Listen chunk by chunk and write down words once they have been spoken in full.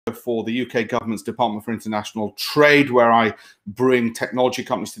for the UK government's Department for International Trade, where I bring technology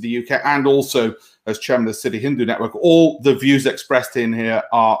companies to the UK, and also as chairman of the City Hindu Network. All the views expressed in here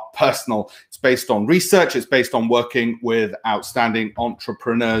are personal. It's based on research. It's based on working with outstanding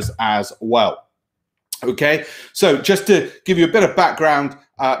entrepreneurs as well. Okay, so just to give you a bit of background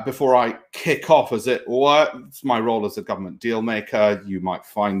before I kick off, as it were, it's my role as a government deal maker. You might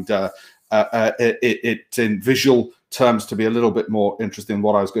find it in visual terms to be a little bit more interesting in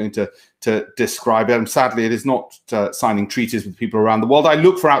what I was going to describe it. And sadly, it is not signing treaties with people around the world. I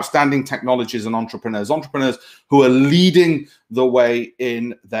look for outstanding technologies and entrepreneurs who are leading the way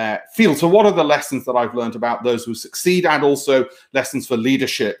in their field. So what are the lessons that I've learned about those who succeed, and also lessons for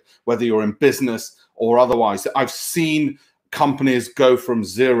leadership, whether you're in business or otherwise? I've seen companies go from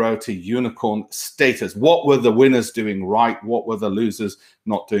zero to unicorn status. What were the winners doing right? What were the losers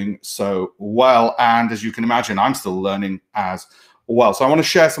not doing so well? And as you can imagine, I'm still learning as well. So I want to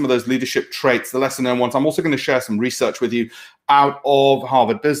share some of those leadership traits, the lesser known ones. I'm also going to share some research with you out of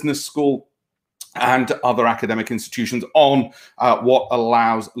Harvard Business School and other academic institutions on what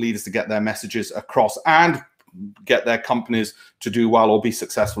allows leaders to get their messages across and get their companies to do well or be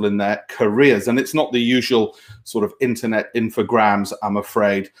successful in their careers. And it's not the usual sort of internet infograms, I'm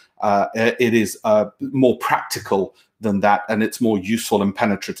afraid. It is more practical than that, and it's more useful and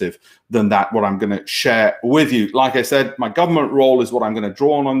penetrative than that, what I'm going to share with you. Like I said, my government role is what I'm going to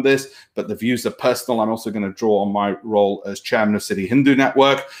draw on this, but the views are personal. I'm also going to draw on my role as chairman of City Hindu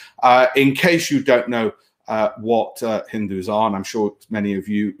Network. In case you don't know what Hindus are, and I'm sure many of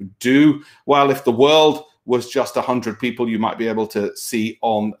you do, well, if the world was just 100 people, you might be able to see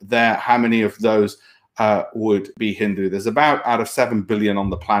on there how many of those would be Hindu. There's about, out of 7 billion on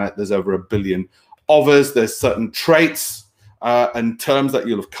the planet, there's over 1 billion of us. There's certain traits and terms that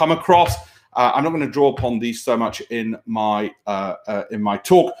you'll have come across. I'm not going to draw upon these so much in my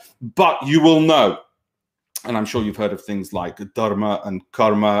talk, but you will know, and I'm sure you've heard of things like dharma and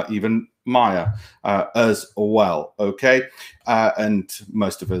karma, even maya as well, okay? And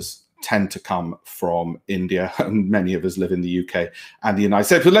most of us tend to come from India, and many of us live in the UK and the United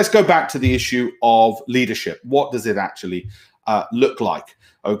States. But let's go back to the issue of leadership. What does it actually look like?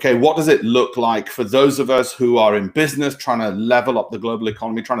 Okay, what does it look like for those of us who are in business, trying to level up the global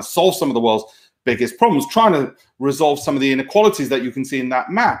economy, trying to solve some of the world's biggest problems, trying to resolve some of the inequalities that you can see in that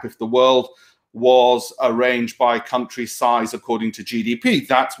map? If the world was arranged by country size according to GDP,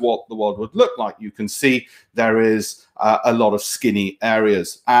 that's what the world would look like. You can see there is a lot of skinny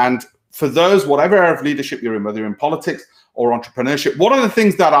areas. And for those, whatever area of leadership you're in, whether you're in politics or entrepreneurship, what are the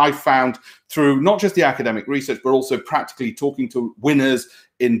things that I found through not just the academic research, but also practically talking to winners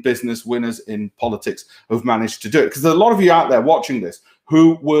in business, winners in politics who've managed to do it? Because there's a lot of you out there watching this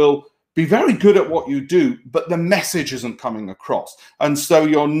who will be very good at what you do, but the message isn't coming across. And so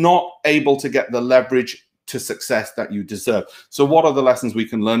you're not able to get the leverage to success that you deserve. So what are the lessons we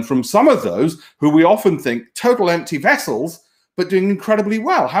can learn from some of those who we often think total empty vessels, but doing incredibly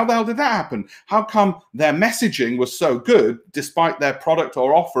well? How the hell did that happen? How come their messaging was so good despite their product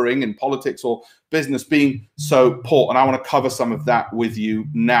or offering in politics or business being so poor? And I want to cover some of that with you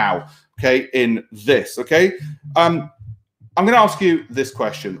now, okay, in this, okay? I'm going to ask you this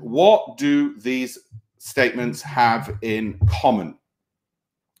question. What do these statements have in common?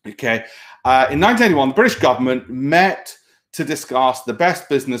 Okay. In 1981, the British government met to discuss the best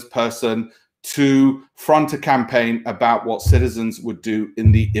business person to front a campaign about what citizens would do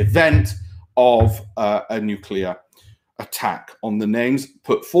in the event of a nuclear attack. On the names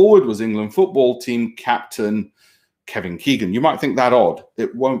put forward was England football team captain Kevin Keegan. You might think that odd.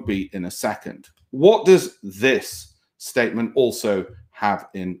 It won't be in a second. What does this statement also have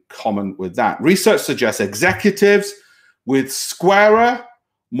in common with that? Research suggests executives with squarer,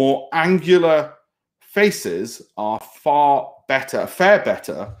 more angular faces are far better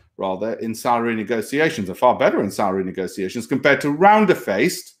in salary negotiations, are far better in salary negotiations compared to rounder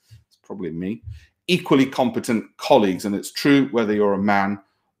faced, it's probably me, equally competent colleagues. And it's true whether you're a man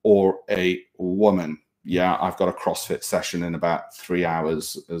or a woman. Yeah, I've got a CrossFit session in about 3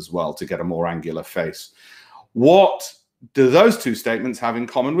 hours as well to get a more angular face. What do those two statements have in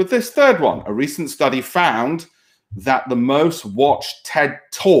common with this third one? A recent study found that the most watched TED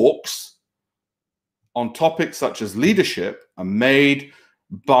Talks on topics such as leadership are made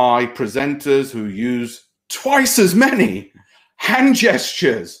by presenters who use twice as many hand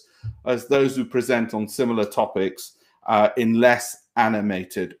gestures as those who present on similar topics in less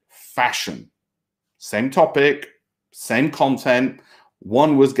animated fashion. Same topic, same content.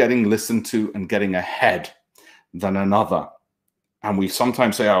 One was getting listened to and getting ahead than another. And we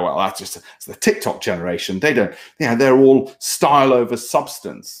sometimes say, oh, well, it's the TikTok generation. They don't, they're all style over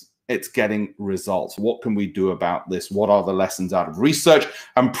substance. It's getting results. What can we do about this? What are the lessons out of research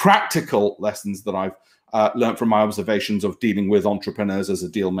and practical lessons that I've learned from my observations of dealing with entrepreneurs as a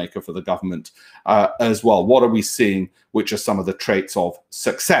deal maker for the government as well? What are we seeing, which are some of the traits of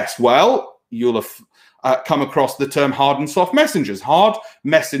success? Well, you'll have come across the term hard and soft messengers. Hard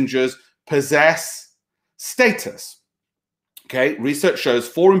messengers possess status. Okay, research shows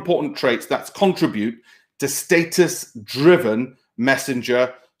 4 important traits that contribute to status-driven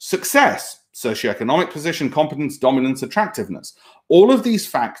messenger success: socioeconomic position, competence, dominance, attractiveness. All of these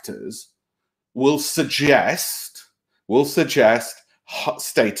factors will suggest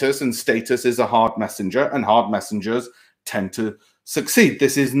status, and status is a hard messenger, and hard messengers tend to succeed.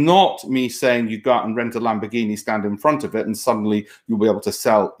 This is not me saying you go out and rent a Lamborghini, stand in front of it, and suddenly you'll be able to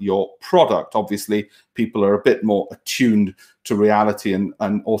sell your product. Obviously, people are a bit more attuned to reality and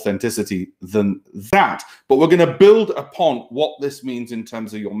authenticity than that. But we're going to build upon what this means in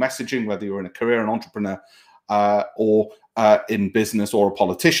terms of your messaging, whether you're in a career, an entrepreneur, or in business, or a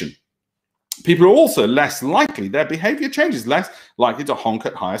politician. People are also less likely, their behavior changes, less likely to honk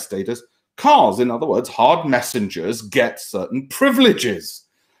at higher status cars. In other words, hard messengers get certain privileges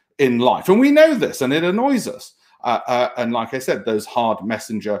in life. And we know this, and it annoys us. And like I said, those hard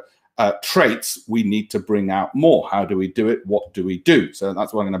messenger traits, we need to bring out more. How do we do it? What do we do? So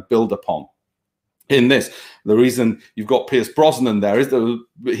that's what I'm going to build upon in this. The reason you've got Pierce Brosnan there is that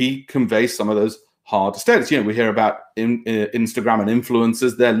he conveys some of those hard status. We hear about Instagram and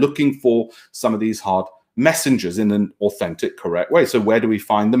influencers. They're looking for some of these hard messengers in an authentic, correct way. So where do we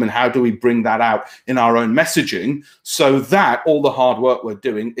find them, and how do we bring that out in our own messaging so that all the hard work we're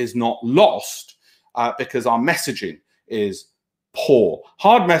doing is not lost because our messaging is poor?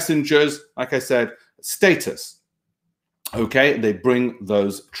 Hard messengers, like I said, status. Okay, they bring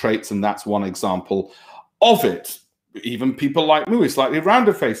those traits, and that's one example of it. Even people like me, slightly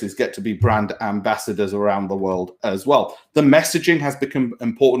rounder faces, get to be brand ambassadors around the world as well. The messaging has become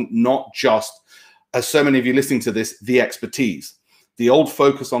important, not just, as so many of you listening to this, the expertise. The old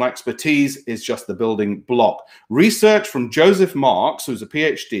focus on expertise is just the building block. Research from Joseph Marks, who's a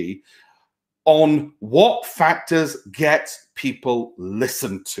PhD, on what factors get people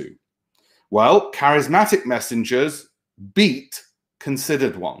listened to. Well, charismatic messengers beat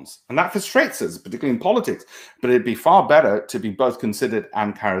considered ones. And that frustrates us, particularly in politics. But it'd be far better to be both considered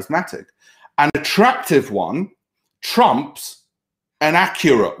and charismatic. An attractive one trumps an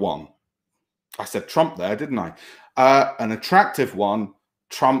accurate one. I said Trump there, didn't I? An attractive one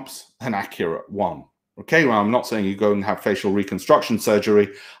trumps an accurate one. Okay, well, I'm not saying you go and have facial reconstruction surgery,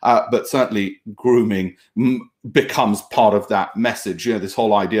 but certainly grooming becomes part of that message. This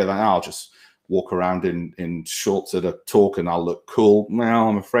whole idea that I'll just walk around in shorts at a talk and I'll look cool. Well,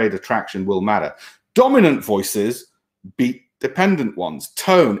 I'm afraid attraction will matter. Dominant voices beat dependent ones.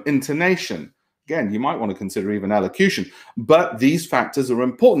 Tone, intonation. Again, you might want to consider even elocution, but these factors are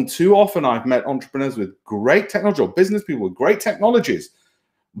important. Too often I've met entrepreneurs with great technology, or business people with great technologies,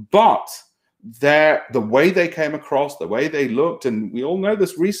 but the way they came across, the way they looked, and we all know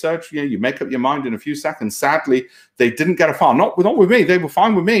this research, you make up your mind in a few seconds. Sadly, they didn't get a far. Not with me. They were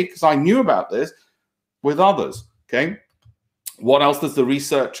fine with me because I knew about this. With others, okay? What else does the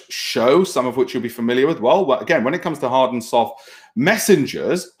research show, some of which you'll be familiar with? Well, again, when it comes to hard and soft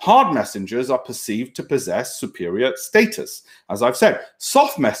messengers, hard messengers are perceived to possess superior status. As I've said,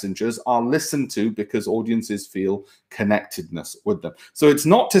 soft messengers are listened to because audiences feel connectedness with them. So it's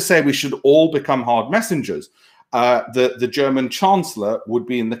not to say we should all become hard messengers. The German Chancellor would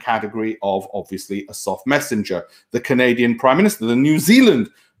be in the category of, obviously, a soft messenger. The Canadian Prime Minister, the New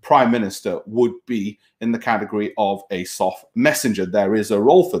Zealand Prime Minister would be in the category of a soft messenger. There is a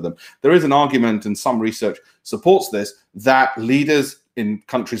role for them. There is an argument, and some research supports this, that leaders in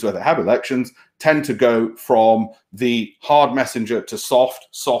countries where they have elections tend to go from the hard messenger to soft,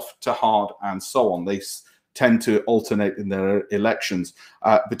 soft to hard, and so on. They tend to alternate in their elections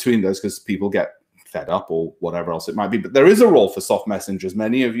between those because people get fed up or whatever else it might be. But there is a role for soft messengers.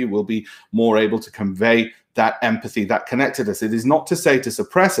 Many of you will be more able to convey that empathy, that connectedness. It is not to say to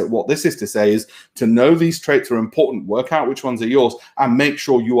suppress it. What this is to say is to know these traits are important, work out which ones are yours, and make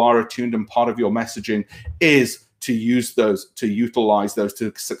sure you are attuned, and part of your messaging is to use those, to utilize those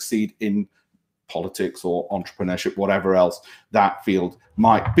to succeed in politics or entrepreneurship, whatever else that field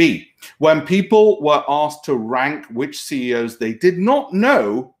might be. When people were asked to rank which CEOs they did not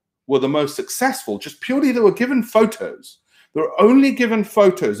know were the most successful, just purely they were given photos. They're only given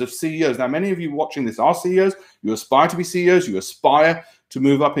photos of CEOs. Now, many of you watching this are CEOs. You aspire to be CEOs. You aspire to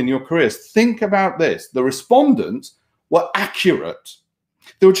move up in your careers. Think about this. The respondents were accurate.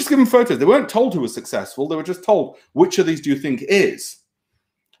 They were just given photos. They weren't told who was successful. They were just told, which of these do you think is?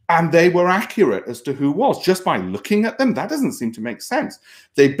 And they were accurate as to who was just by looking at them. That doesn't seem to make sense.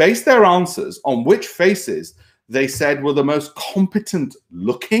 They based their answers on which faces they said were the most competent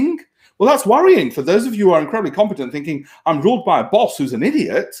looking. Well, that's worrying for those of you who are incredibly competent thinking, I'm ruled by a boss who's an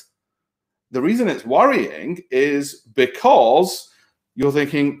idiot. The reason it's worrying is because you're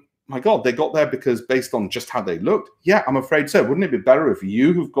thinking, my God, they got there because based on just how they looked. Yeah, I'm afraid so. Wouldn't it be better if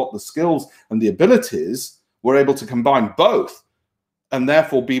you who've got the skills and the abilities were able to combine both and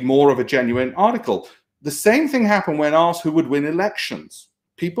therefore be more of a genuine article? The same thing happened when asked who would win elections.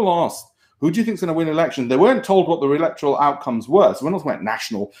 People asked, who do you think is going to win elections? They weren't told what the electoral outcomes were. So we're not talking about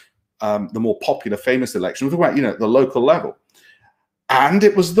national, the more popular, famous election. We're talking about, the local level. And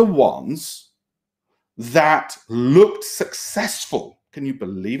it was the ones that looked successful. Can you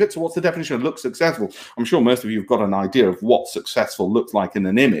believe it? So what's the definition of look successful? I'm sure most of you have got an idea of what successful looks like in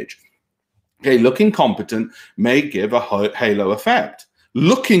an image. Okay, looking competent may give a halo effect.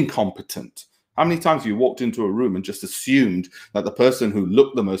 Looking competent. How many times have you walked into a room and just assumed that the person who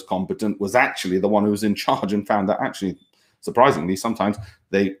looked the most competent was actually the one who was in charge and found that actually, surprisingly, sometimes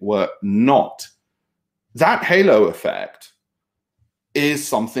they were not? That halo effect is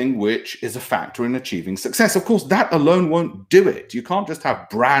something which is a factor in achieving success. Of course, that alone won't do it. You can't just have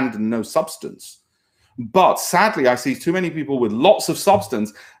brand and no substance. But sadly, I see too many people with lots of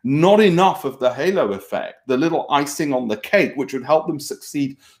substance, not enough of the halo effect, the little icing on the cake, which would help them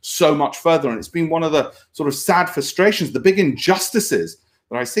succeed so much further. And it's been one of the sort of sad frustrations, the big injustices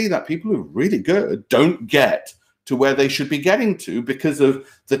that I see, that people who are really good don't get to where they should be getting to because of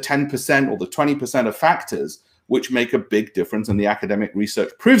the 10% or the 20% of factors which make a big difference, and the academic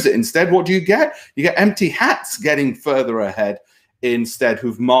research proves it. Instead, what do you get? You get empty hats getting further ahead instead,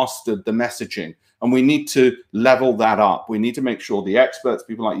 who've mastered the messaging. And we need to level that up. We need to make sure the experts,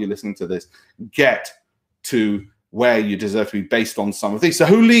 people like you listening to this, get to where you deserve to be based on some of these. So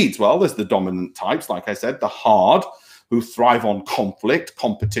who leads? Well, there's the dominant types, like I said, the hard, who thrive on conflict,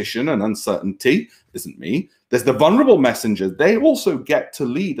 competition, and uncertainty. Isn't me. There's the vulnerable messengers. They also get to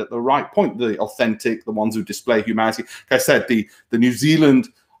lead at the right point. The authentic, the ones who display humanity. Like I said, the New Zealand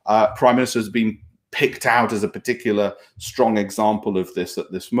Prime Minister has been picked out as a particular strong example of this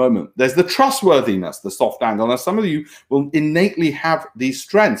at this moment. There's the trustworthiness, the soft angle. Now, some of you will innately have these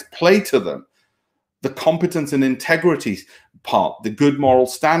strengths. Play to them. The competence and integrity part, the good moral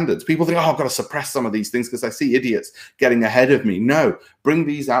standards. People think, oh, I've got to suppress some of these things because I see idiots getting ahead of me. No, bring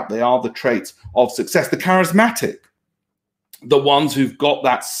these out. They are the traits of success. The charismatic, the ones who've got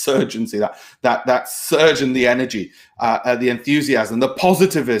that surgency, that surge in the energy, the enthusiasm, the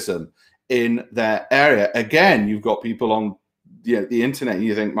positivism in their area. Again, you've got people on the internet and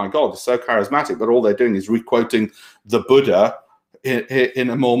you think, my God, they're so charismatic, but all they're doing is requoting the Buddha in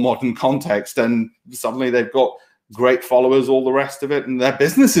a more modern context, and suddenly they've got great followers, all the rest of it, and their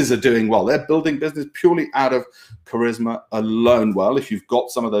businesses are doing well. They're building business purely out of charisma alone. Well, if you've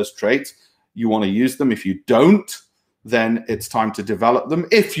got some of those traits, you want to use them. If you don't, then it's time to develop them.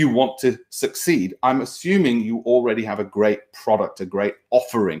 If you want to succeed, I'm assuming you already have a great product, a great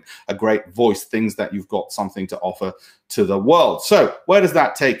offering, a great voice, things that you've got something to offer to the world. So where does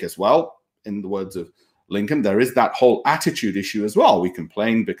that take us? Well, in the words of Lincoln, there is that whole attitude issue as well. We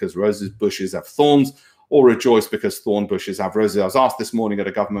complain because roses bushes have thorns, or rejoice because thorn bushes have roses. I was asked this morning at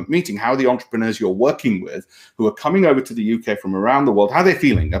a government meeting how the entrepreneurs you're working with who are coming over to the UK from around the world, how they're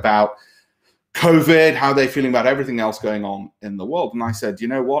feeling about COVID, how they're feeling about everything else going on in the world. And I said, you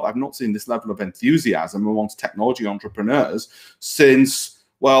know what? I've not seen this level of enthusiasm amongst technology entrepreneurs since,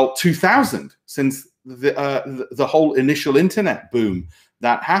 well, 2000, since the whole initial internet boom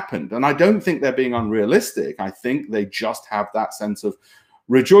that happened. And I don't think they're being unrealistic. I think they just have that sense of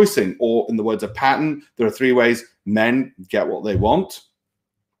rejoicing, or in the words of Patton, there are three ways men get what they want.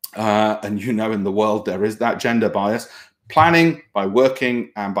 And in the world, there is that gender bias. Planning, by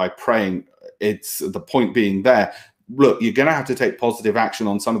working, and by praying. It's the point being there. Look, you're going to have to take positive action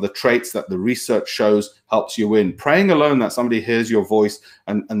on some of the traits that the research shows helps you win. Praying alone that somebody hears your voice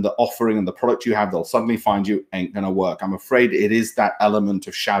and the offering and the product you have, they'll suddenly find you, ain't going to work. I'm afraid it is that element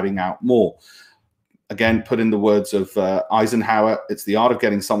of shouting out more. Again, put in the words of Eisenhower, it's the art of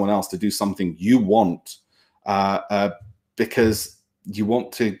getting someone else to do something you want because you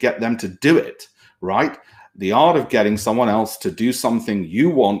want to get them to do it, right? The art of getting someone else to do something you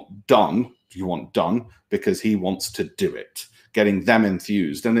want done because he wants to do it, getting them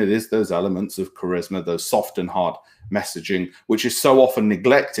enthused. And it is those elements of charisma, those soft and hard messaging, which is so often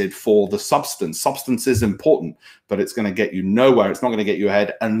neglected for the substance. Substance is important, but it's going to get you nowhere. It's not going to get you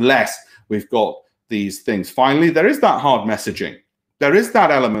ahead unless we've got these things. Finally, there is that hard messaging. There is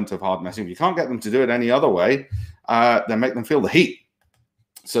that element of hard messaging. If you can't get them to do it any other way, then make them feel the heat.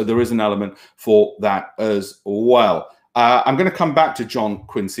 So there is an element for that as well. I'm going to come back to John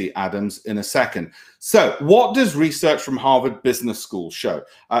Quincy Adams in a second. So what does research from Harvard Business School show?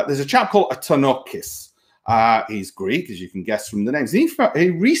 There's a chap called Atonokis. He's Greek, as you can guess from the names. He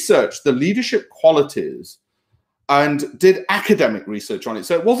researched the leadership qualities and did academic research on it.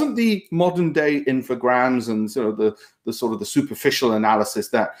 So it wasn't the modern day infograms and sort of the superficial analysis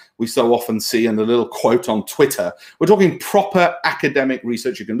that we so often see in the little quote on Twitter. We're talking proper academic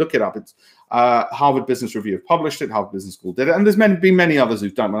research. You can look it up. It's Harvard Business Review have published it. Harvard Business School did it. And there's been many others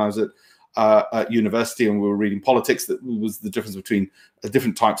who've done it. When I was at university and we were reading politics, that was the difference between the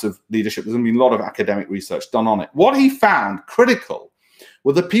different types of leadership. There's been a lot of academic research done on it. What he found critical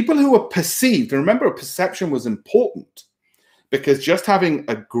were the people who were perceived, and remember, a perception was important, because just having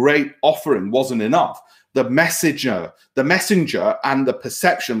a great offering wasn't enough. The messenger and the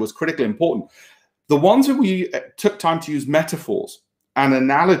perception was critically important. The ones who we took time to use metaphors and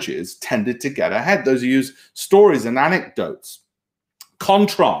analogies tended to get ahead. Those who use stories and anecdotes,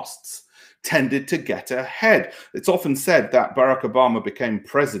 contrasts, tended to get ahead. It's often said that Barack Obama became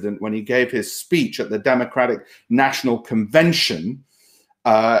president when he gave his speech at the Democratic National Convention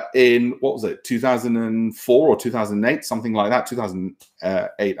in, what was it, 2004 or 2008, something like that,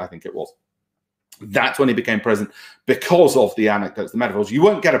 2008, I think it was. That's when he became president, because of the anecdotes, the metaphors. You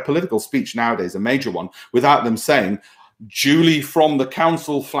won't get a political speech nowadays, a major one, without them saying, Julie from the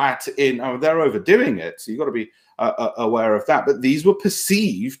council flat in, oh, they're overdoing it. So you've got to be aware of that. But these were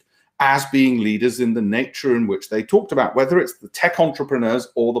perceived as being leaders in the nature in which they talked about, whether it's the tech entrepreneurs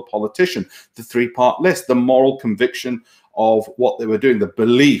or the politician. The three-part list, the moral conviction of what they were doing, the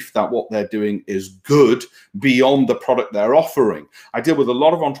belief that what they're doing is good beyond the product they're offering. I deal with a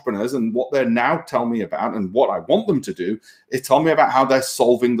lot of entrepreneurs, and what they're now telling me about, and what I want them to do, is tell me about how they're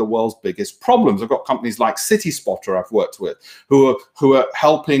solving the world's biggest problems. I've got companies like CitySpotter I've worked with who are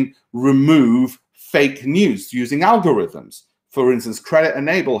helping remove fake news using algorithms. For instance, Credit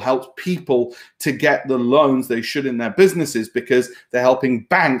Enable helps people to get the loans they should in their businesses, because they're helping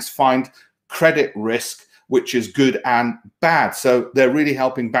banks find credit risk, which is good and bad. So they're really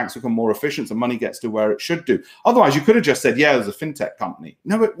helping banks become more efficient, so money gets to where it should do. Otherwise, you could have just said, yeah, there's a fintech company.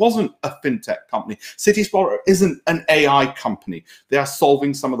 No, it wasn't a fintech company. CitySpotter isn't an AI company. They are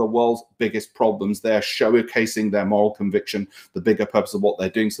solving some of the world's biggest problems. They're showcasing their moral conviction, the bigger purpose of what they're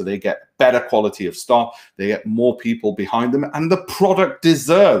doing, so they get better quality of staff, they get more people behind them, and the product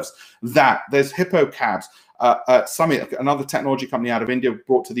deserves that. There's HippoCabs. Summit, another technology company out of India,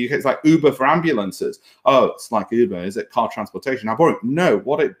 brought to the UK. It's like Uber for ambulances. Oh, it's like Uber. Is it car transportation? How boring. No,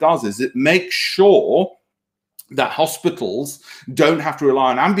 what it does is it makes sure that hospitals don't have to rely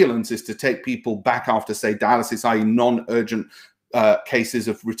on ambulances to take people back after, say, dialysis, i.e. non-urgent cases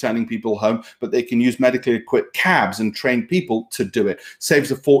of returning people home, but they can use medically equipped cabs and train people to do it. Saves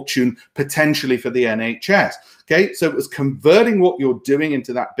a fortune potentially for the NHS. Okay, so it was converting what you're doing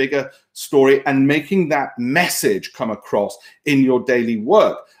into that bigger story and making that message come across in your daily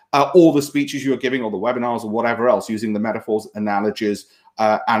work. All the speeches you're giving, or the webinars, or whatever else, using the metaphors, analogies,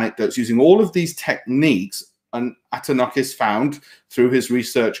 anecdotes, using all of these techniques. And Atonokis found through his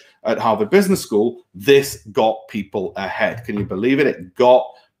research at Harvard Business School, this got people ahead. Can you believe it? It got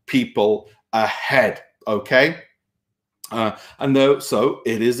people ahead, okay? So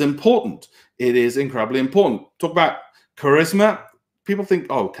it is important. It is incredibly important. Talk about charisma. People think,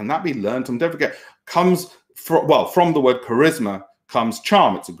 oh, can that be learned? And don't forget, comes from, well, from the word charisma comes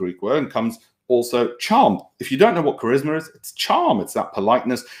charm. It's a Greek word, and comes also charm. If you don't know what charisma is, it's charm. It's that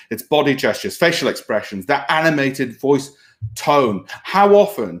politeness, it's body gestures, facial expressions, that animated voice tone. How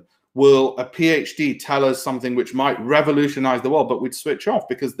often will a PhD tell us something which might revolutionize the world, but we'd switch off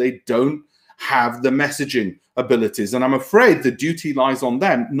because they don't have the messaging abilities? And I'm afraid the duty lies on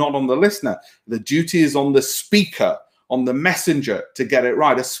them, not on the listener. The duty is on the speaker, on the messenger, to get it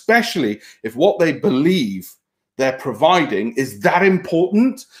right, especially if what they believe they're providing is that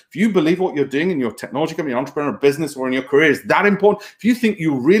important. If you believe what you're doing in your technology company, entrepreneur, business, or in your career is that important, if you think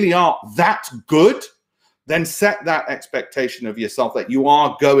you really are that good, then set that expectation of yourself that you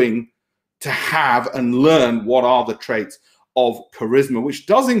are going to have and learn what are the traits of charisma, which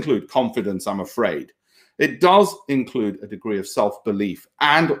does include confidence, I'm afraid. It does include a degree of self-belief,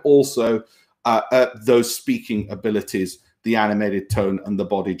 and also those speaking abilities, the animated tone and the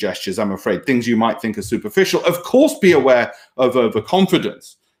body gestures. I'm afraid things you might think are superficial. Of course, be aware of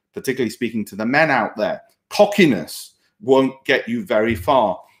overconfidence, particularly speaking to the men out there. Cockiness won't get you very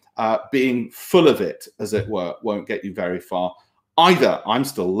far. Being full of it, as it were, won't get you very far Either I'm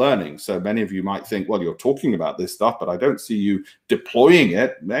still learning. So many of you might think, well, you're talking about this stuff, but I don't see you deploying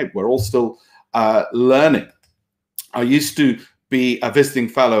it. Hey, we're all still learning. I used to be a visiting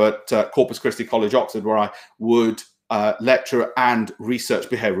fellow at Corpus Christi College, Oxford, where I would lecture and research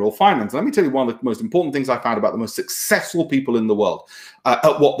behavioral finance. Let me tell you one of the most important things I found about the most successful people in the world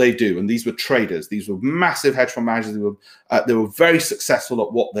at what they do. And these were traders. These were massive hedge fund managers. They were very successful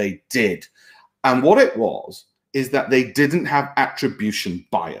at what they did. And what it was is that they didn't have attribution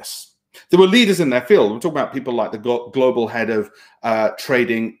bias. There were leaders in their field. We're talking about people like the global head of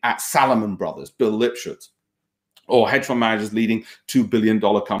trading at Salomon Brothers, Bill Lipschutz, or hedge fund managers leading $2 billion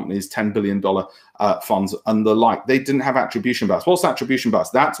companies, $10 billion funds, and the like. They didn't have attribution bias. What's attribution bias?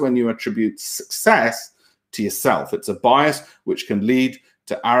 That's when you attribute success to yourself. It's a bias which can lead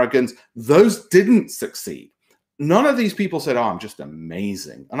to arrogance. Those didn't succeed. None of these people said, oh, I'm just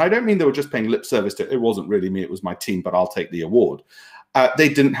amazing. And I don't mean they were just paying lip service to, it wasn't really me, it was my team, but I'll take the award. They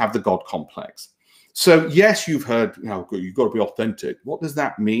didn't have the God complex. So yes, you've heard, you've got to be authentic. What does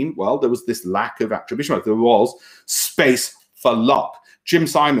that mean? Well, there was this lack of attribution. There was space for luck. Jim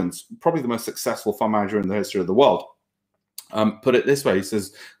Simons, probably the most successful fund manager in the history of the world, put it this way. He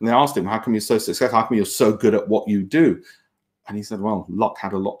says, and they asked him, how come you're so successful? How come you're so good at what you do? And he said, well, luck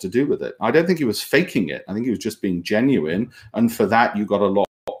had a lot to do with it. I don't think he was faking it. I think he was just being genuine. And for that, you got a lot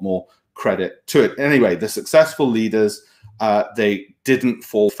more credit to it. Anyway, the successful leaders, they didn't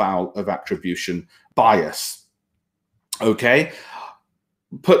fall foul of attribution bias. Okay.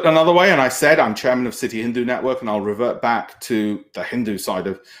 Put another way, and I said I'm chairman of City Hindu Network, and I'll revert back to the Hindu side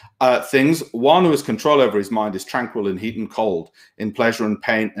of things. One who has control over his mind is tranquil in heat and cold, in pleasure and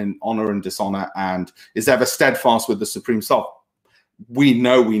pain, in honor and dishonor, and is ever steadfast with the supreme self. We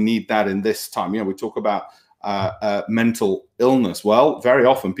know we need that in this time. We talk about mental illness. Well, very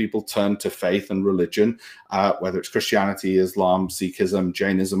often people turn to faith and religion, whether it's Christianity, Islam, Sikhism,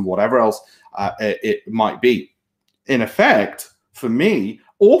 Jainism, whatever else it might be. In effect, for me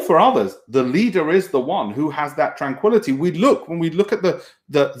or for others, the leader is the one who has that tranquility. When we look at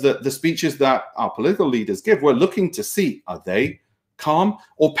the speeches that our political leaders give, we're looking to see, are they calm?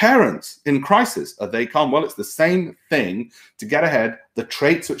 Or parents in crisis, are they calm? Well, it's the same thing to get ahead. The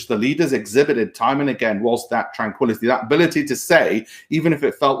traits which the leaders exhibited time and again was that tranquility, that ability to say, even if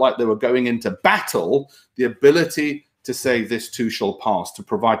it felt like they were going into battle, the ability to say this too shall pass, to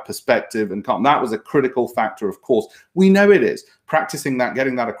provide perspective and calm. That was a critical factor, of course. We know it is. Practicing that,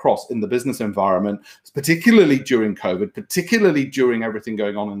 getting that across in the business environment, particularly during COVID, particularly during everything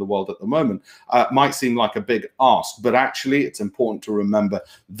going on in the world at the moment, might seem like a big ask, but actually it's important to remember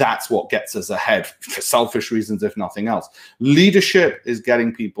that's what gets us ahead for selfish reasons, if nothing else. Leadership is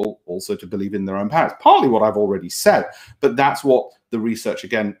getting people also to believe in their own power. It's partly what I've already said, but that's what the research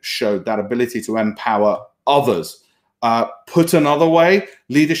again showed, that ability to empower others. Put another way,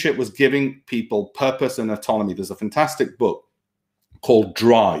 leadership was giving people purpose and autonomy. There's a fantastic book called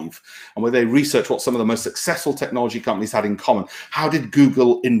Drive, and where they research what some of the most successful technology companies had in common. How did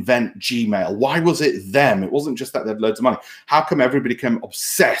Google invent Gmail? Why was it them? It wasn't just that they had loads of money. How come everybody became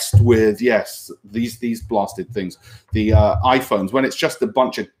obsessed with, yes, these blasted things, the iPhones, when it's just a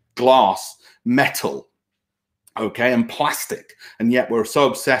bunch of glass, metal, okay, and plastic, and yet we're so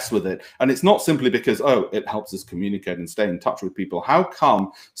obsessed with it. And it's not simply because, oh, it helps us communicate and stay in touch with people. How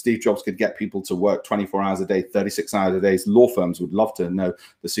come Steve Jobs could get people to work 24 hours a day, 36 hours a day? Law firms would love to know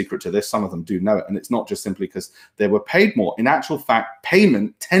the secret to this. Some of them do know it. And it's not just simply because they were paid more. In actual fact,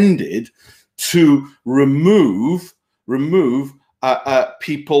 payment tended to remove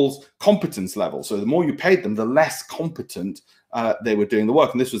people's competence level. So the more you paid them, the less competent they were doing the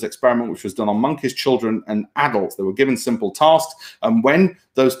work. And this was an experiment which was done on monkeys, children, and adults. They were given simple tasks. And when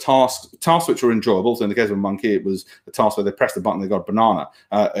those tasks which were enjoyable, so in the case of a monkey, it was a task where they pressed a button, they got a banana.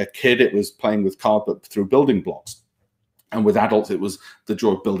 A kid, it was playing with cars, but through building blocks. And with adults, it was the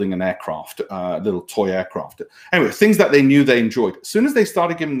joy of building an aircraft, a little toy aircraft. Anyway, things that they knew they enjoyed. As soon as they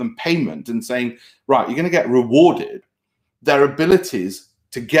started giving them payment and saying, right, you're going to get rewarded, their abilities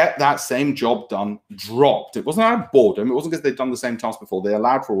to get that same job done dropped. It wasn't out of boredom. It wasn't because they'd done the same task before. They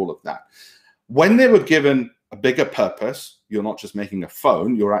allowed for all of that. When they were given a bigger purpose, you're not just making a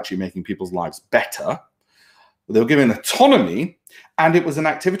phone, you're actually making people's lives better. They were given autonomy, and it was an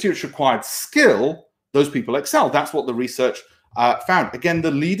activity which required skill. Those people excelled. That's what the research found. Again,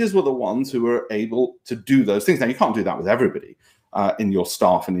 the leaders were the ones who were able to do those things. Now, you can't do that with everybody in your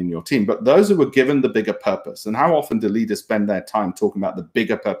staff and in your team, but those who were given the bigger purpose. And how often do leaders spend their time talking about the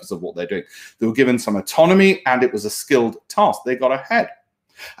bigger purpose of what they're doing? They were given some autonomy, and it was a skilled task. They got ahead.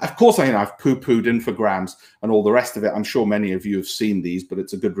 Of course, I've poo-pooed infograms and all the rest of it. I'm sure many of you have seen these, but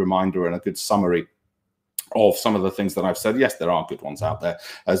it's a good reminder and a good summary of some of the things that I've said. Yes, there are good ones out there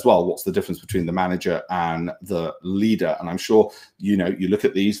as well. What's the difference between the manager and the leader? And I'm sure, you know, you look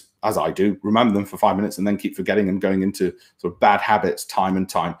at these, as I do, remember them for 5 minutes and then keep forgetting and going into sort of bad habits time and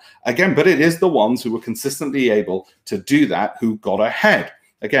time again. But it is the ones who were consistently able to do that who got ahead.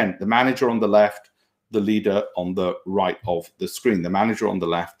 Again, the manager on the left, the leader on the right of the screen. The manager on the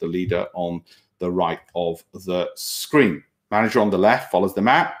left, the leader on the right of the screen. Manager on the left follows the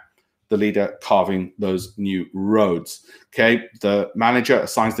map, the leader carving those new roads. Okay, the manager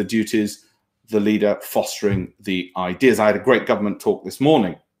assigns the duties, the leader fostering the ideas. I had a great government talk this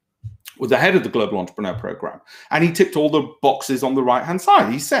morning with the head of the Global Entrepreneur Program, and he ticked all the boxes on the right-hand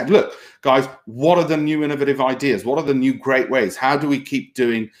side. He said, look, guys, what are the new innovative ideas? What are the new great ways? How do we keep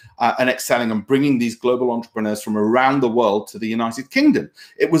doing and excelling and bringing these global entrepreneurs from around the world to the United Kingdom?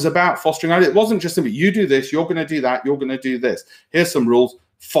 It was about fostering ideas. It wasn't just simply, you do this, you're going to do that, you're going to do this. Here's some rules.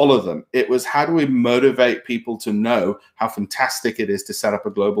 Follow them. It was, how do we motivate people to know how fantastic it is to set up a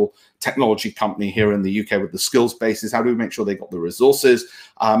global technology company here in the UK with the skills bases? How do we make sure they got the resources,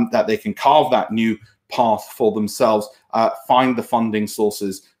 that they can carve that new path for themselves, find the funding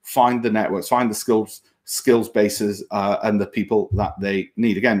sources, find the networks, find the skills bases, and the people that they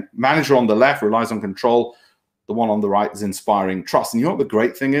need. Again, manager on the left relies on control. The one on the right is inspiring trust. And you know what the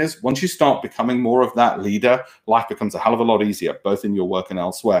great thing is? Once you start becoming more of that leader, life becomes a hell of a lot easier, both in your work and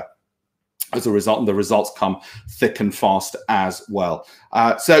elsewhere. As a result, and the results come thick and fast as well.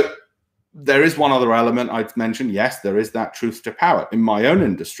 So there is one other element I'd mention. Yes, there is that truth to power in my own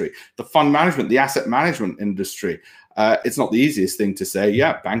industry, the fund management, the asset management industry. It's not the easiest thing to say,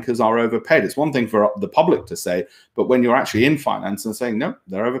 yeah, bankers are overpaid. It's one thing for the public to say, but when you're actually in finance and saying, no,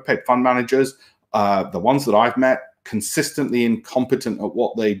 they're overpaid. Fund managers, the ones that I've met, consistently incompetent at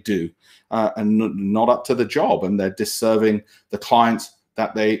what they do and not up to the job, and they're disserving the clients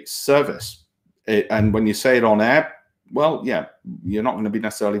that they service. And when you say it on air, well, yeah, you're not going to be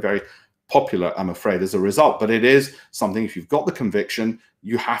necessarily very popular, I'm afraid, as a result. But it is something, if you've got the conviction,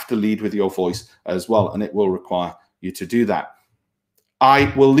 you have to lead with your voice as well, and it will require you to do that.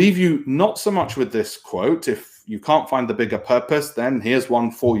 I will leave you not so much with this quote. If you can't find the bigger purpose, then here's one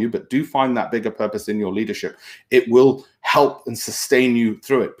for you, but do find that bigger purpose in your leadership. It will help and sustain you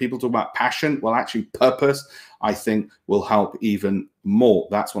through it. People talk about passion. Well, actually, purpose, I think, will help even more.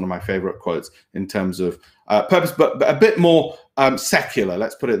 That's one of my favorite quotes in terms of purpose, but a bit more secular,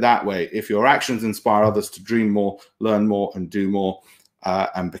 let's put it that way. If your actions inspire others to dream more, learn more, and do more,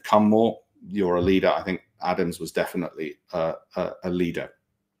 and become more, you're a leader. I think Adams was definitely a leader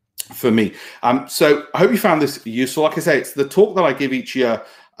for me. So I hope you found this useful. Like I say, it's the talk that I give each year.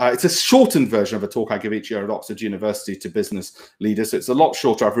 It's a shortened version of a talk I give each year at Oxford University to business leaders. So it's a lot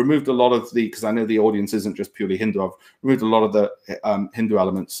shorter. I've removed a lot of because I know the audience isn't just purely Hindu. I've removed a lot of the Hindu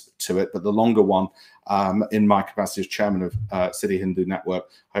elements to it, but the longer one, in my capacity as chairman of City Hindu Network,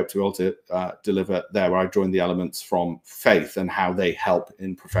 I hope to be able to deliver there, where I join the elements from faith and how they help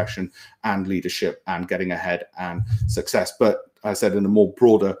in profession and leadership and getting ahead and success. But I said, in a more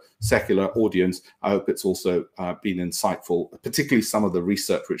broader secular audience, I hope it's also been insightful, particularly some of the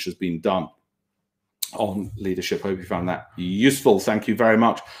research which has been done on leadership. I hope you found that useful. Thank you very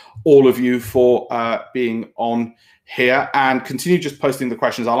much, all of you, for being on here, and continue just posting the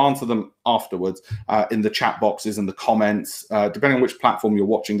questions. I'll answer them afterwards in the chat boxes and the comments. Depending on which platform you're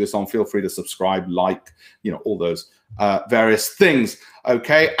watching this on, feel free to subscribe, like, all those various things.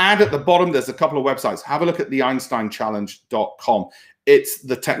 Okay, and at the bottom, there's a couple of websites. Have a look at the EinsteinChallenge.com. It's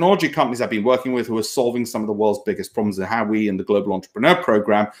the technology companies I've been working with who are solving some of the world's biggest problems, and how we in the Global Entrepreneur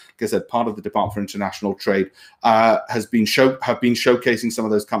Program, like I said, part of the Department for International Trade, have been showcasing some of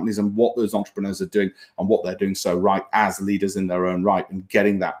those companies and what those entrepreneurs are doing and what they're doing so right as leaders in their own right, and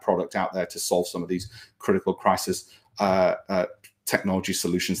getting that product out there to solve some of these critical crisis technology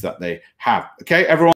solutions that they have. Okay, everyone.